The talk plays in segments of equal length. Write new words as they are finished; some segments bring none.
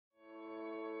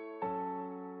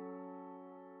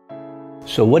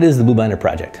So what is the Blue Binder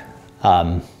Project?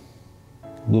 Blue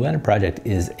Binder Project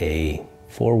is a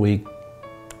 4-week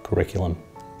curriculum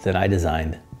that I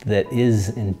designed that is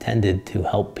intended to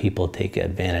help people take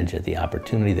advantage of the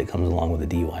opportunity that comes along with a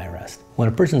DUI arrest. When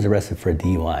a person's arrested for a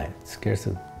DUI, it scares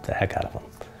the heck out of them.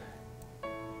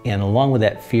 And along with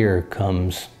that fear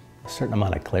comes a certain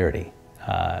amount of clarity.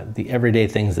 The everyday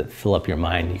things that fill up your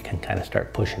mind, you can kind of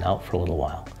start pushing out for a little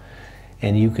while.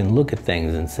 And you can look at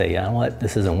things and say, you know what,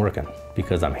 this isn't working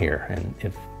because I'm here. And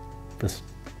if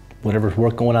whatever's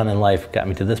going on in life got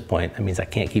me to this point, that means I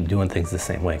can't keep doing things the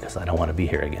same way because I don't want to be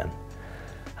here again.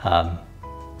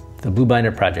 The Blue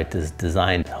Binder Project is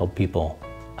designed to help people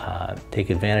take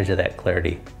advantage of that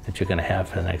clarity that you're going to have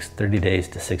for the next 30 days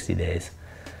to 60 days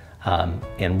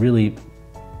and really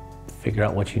figure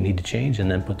out what you need to change and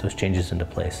then put those changes into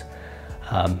place.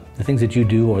 The things that you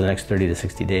do over the next 30 to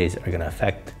 60 days are going to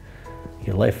affect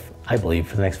your life, I believe,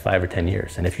 for the next 5 or 10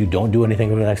 years. And if you don't do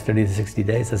anything over the next 30 to 60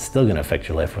 days, that's still going to affect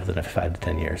your life over the next 5 to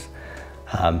 10 years.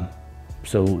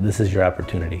 So this is your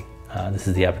opportunity. This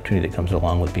is the opportunity that comes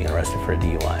along with being arrested for a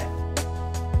DUI.